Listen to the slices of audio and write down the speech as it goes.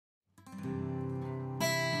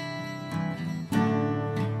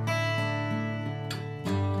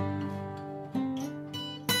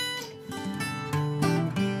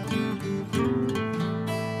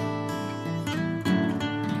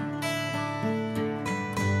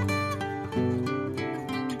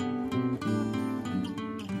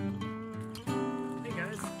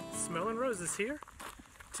is here.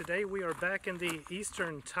 Today we are back in the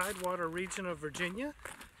eastern Tidewater region of Virginia,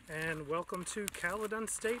 and welcome to Caledon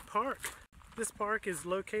State Park. This park is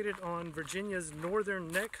located on Virginia's northern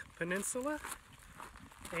neck peninsula,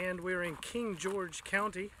 and we're in King George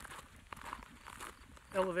County.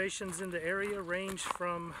 Elevations in the area range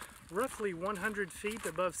from roughly 100 feet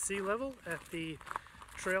above sea level at the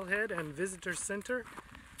trailhead and visitor center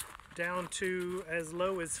down to as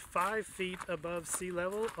low as 5 feet above sea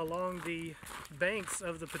level along the banks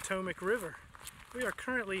of the Potomac River. We are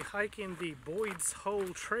currently hiking the Boyd's Hole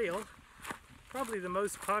Trail, probably the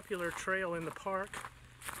most popular trail in the park.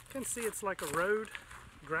 You can see it's like a road,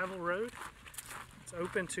 gravel road. It's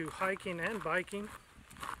open to hiking and biking.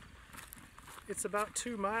 It's about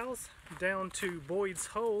 2 miles down to Boyd's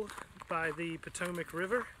Hole by the Potomac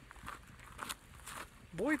River.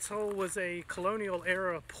 Boyd's Hole was a colonial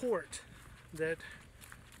era port that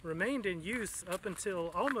remained in use up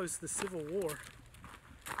until almost the Civil War.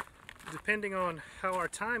 Depending on how our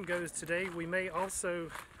time goes today, we may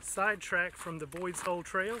also sidetrack from the Boyd's Hole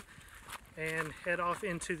Trail and head off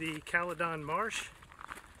into the Caledon Marsh.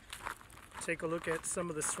 Take a look at some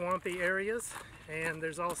of the swampy areas, and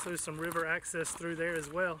there's also some river access through there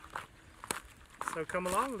as well. So come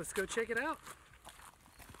along, let's go check it out.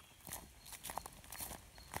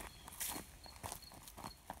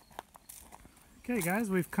 Okay guys,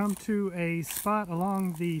 we've come to a spot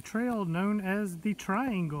along the trail known as the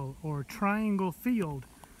Triangle or Triangle Field.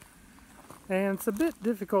 And it's a bit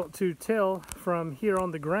difficult to tell from here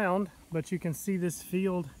on the ground, but you can see this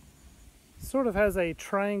field sort of has a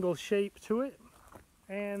triangle shape to it.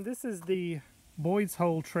 And this is the Boyd's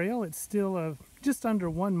Hole Trail. It's still just under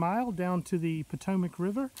 1 mile down to the Potomac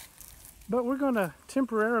River. But we're going to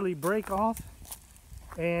temporarily break off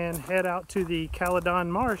and head out to the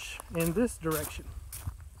Caledon Marsh in this direction.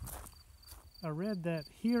 I read that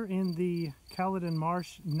here in the Caledon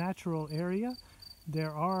Marsh natural area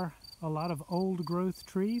there are a lot of old growth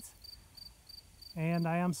trees, and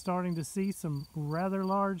I am starting to see some rather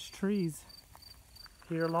large trees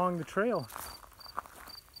here along the trail.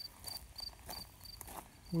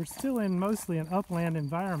 We're still in mostly an upland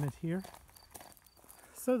environment here.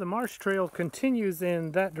 So the Marsh Trail continues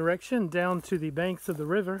in that direction down to the banks of the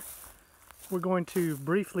river. We're going to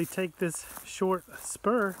briefly take this short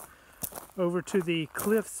spur over to the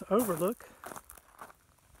cliffs overlook.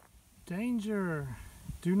 Danger!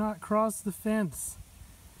 Do not cross the fence.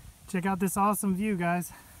 Check out this awesome view,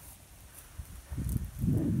 guys.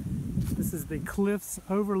 This is the cliffs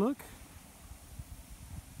overlook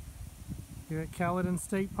here at Caledon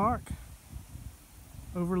State Park,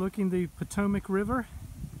 overlooking the Potomac River.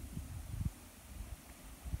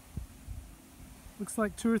 Looks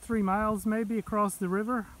like 2 or 3 miles maybe across the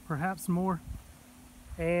river, perhaps more.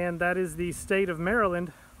 And that is the state of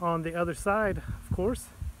Maryland on the other side, of course.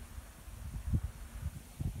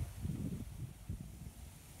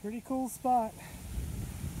 Pretty cool spot.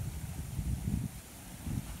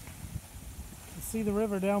 You see the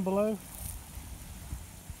river down below.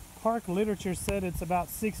 Park literature said it's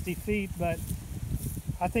about 60 feet, but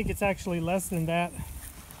I think it's actually less than that.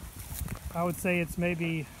 I would say it's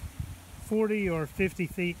maybe 40 or 50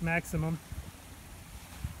 feet maximum.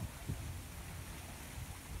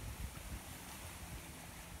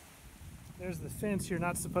 There's the fence you're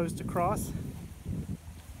not supposed to cross.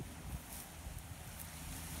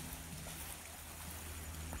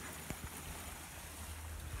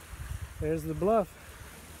 There's the bluff.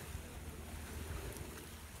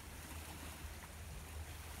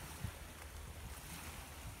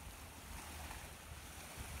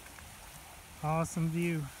 Awesome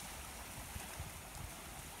view.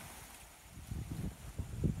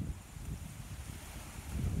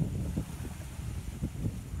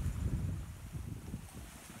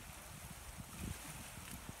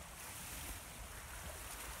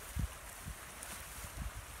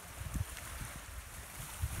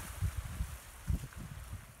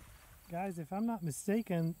 Guys, if I'm not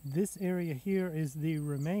mistaken, this area here is the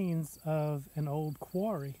remains of an old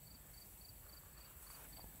quarry.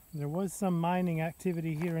 There was some mining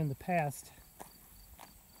activity here in the past.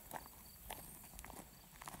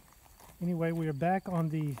 Anyway, we are back on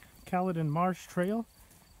the Caledon Marsh Trail,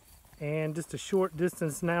 and just a short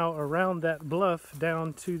distance now around that bluff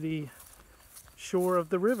down to the shore of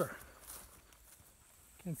the river.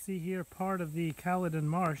 You can see here part of the Caledon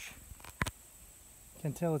Marsh. You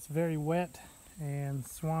can tell it's very wet and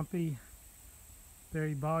swampy,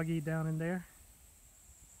 very boggy down in there.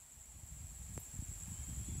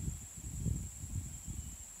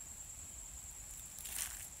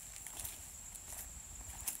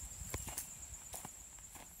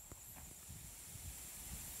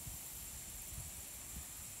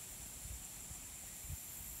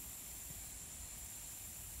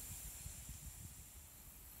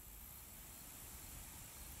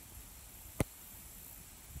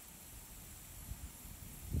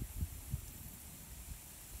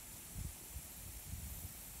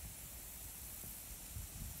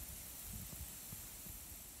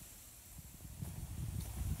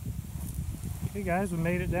 Hey guys, we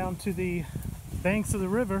made it down to the banks of the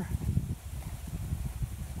river.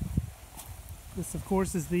 This of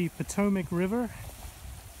course is the Potomac River,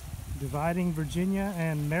 dividing Virginia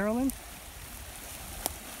and Maryland.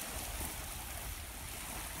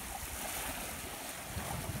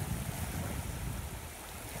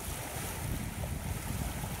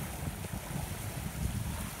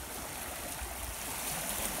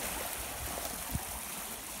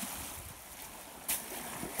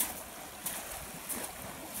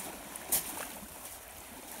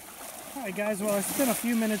 Alright guys, well I spent a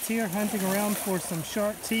few minutes here hunting around for some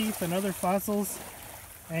shark teeth and other fossils,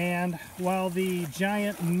 and while the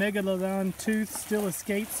giant megalodon tooth still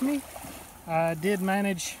escapes me, I did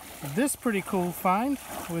manage this pretty cool find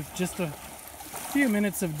with just a few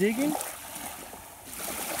minutes of digging.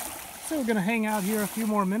 So we're going to hang out here a few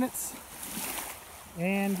more minutes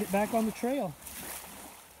and get back on the trail.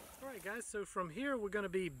 Alright guys, so from here we're going to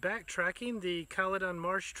be backtracking the Caledon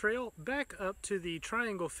Marsh Trail back up to the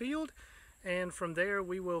Triangle Field, and from there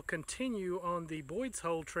we will continue on the Boyd's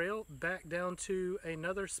Hole Trail back down to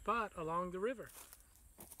another spot along the river.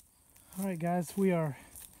 Alright guys, we are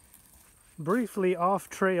briefly off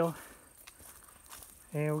trail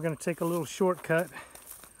and we're going to take a little shortcut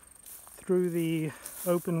through the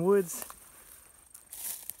open woods.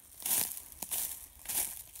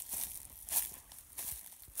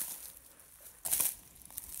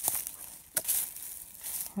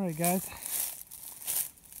 Alright guys,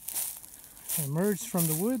 I emerged from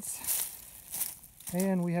the woods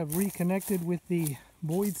and we have reconnected with the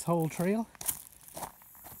Boyd's Hole Trail.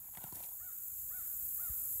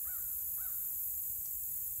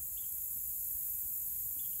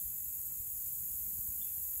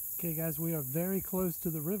 Okay guys, we are very close to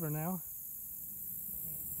the river now.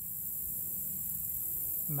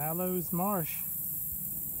 Mallows Marsh.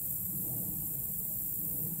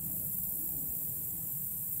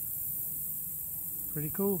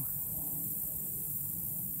 Pretty cool.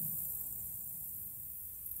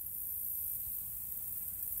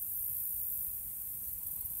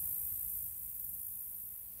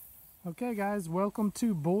 Okay guys, welcome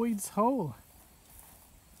to Boyd's Hole.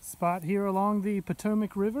 Spot here along the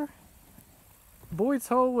Potomac River. Boyd's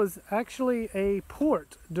Hole was actually a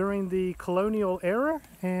port during the Colonial era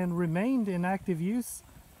and remained in active use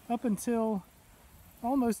up until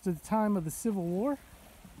almost the time of the Civil War.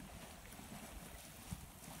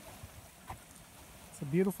 It's a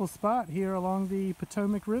beautiful spot here along the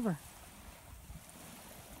Potomac River.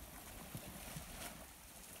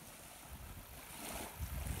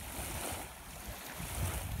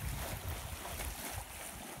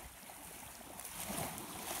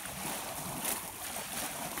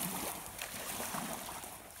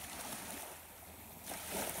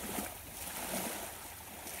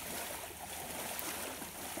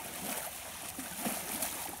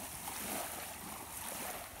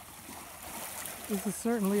 This is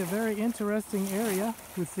certainly a very interesting area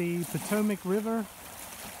with the Potomac River,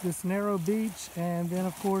 this narrow beach, and then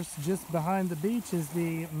of course just behind the beach is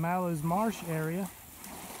the Mallows Marsh area.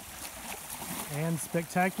 And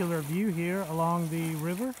spectacular view here along the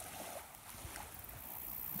river.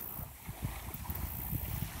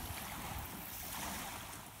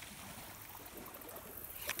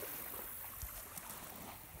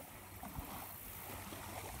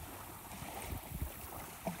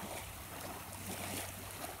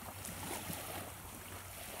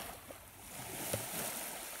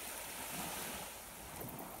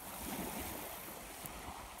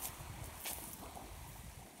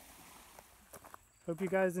 Hope you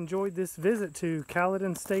guys enjoyed this visit to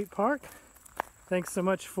Caledon State Park. Thanks so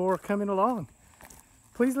much for coming along.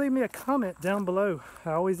 Please leave me a comment down below.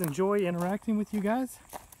 I always enjoy interacting with you guys.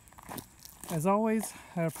 As always,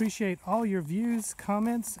 I appreciate all your views,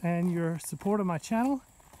 comments, and your support of my channel.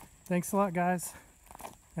 Thanks a lot guys,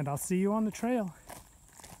 and I'll see you on the trail.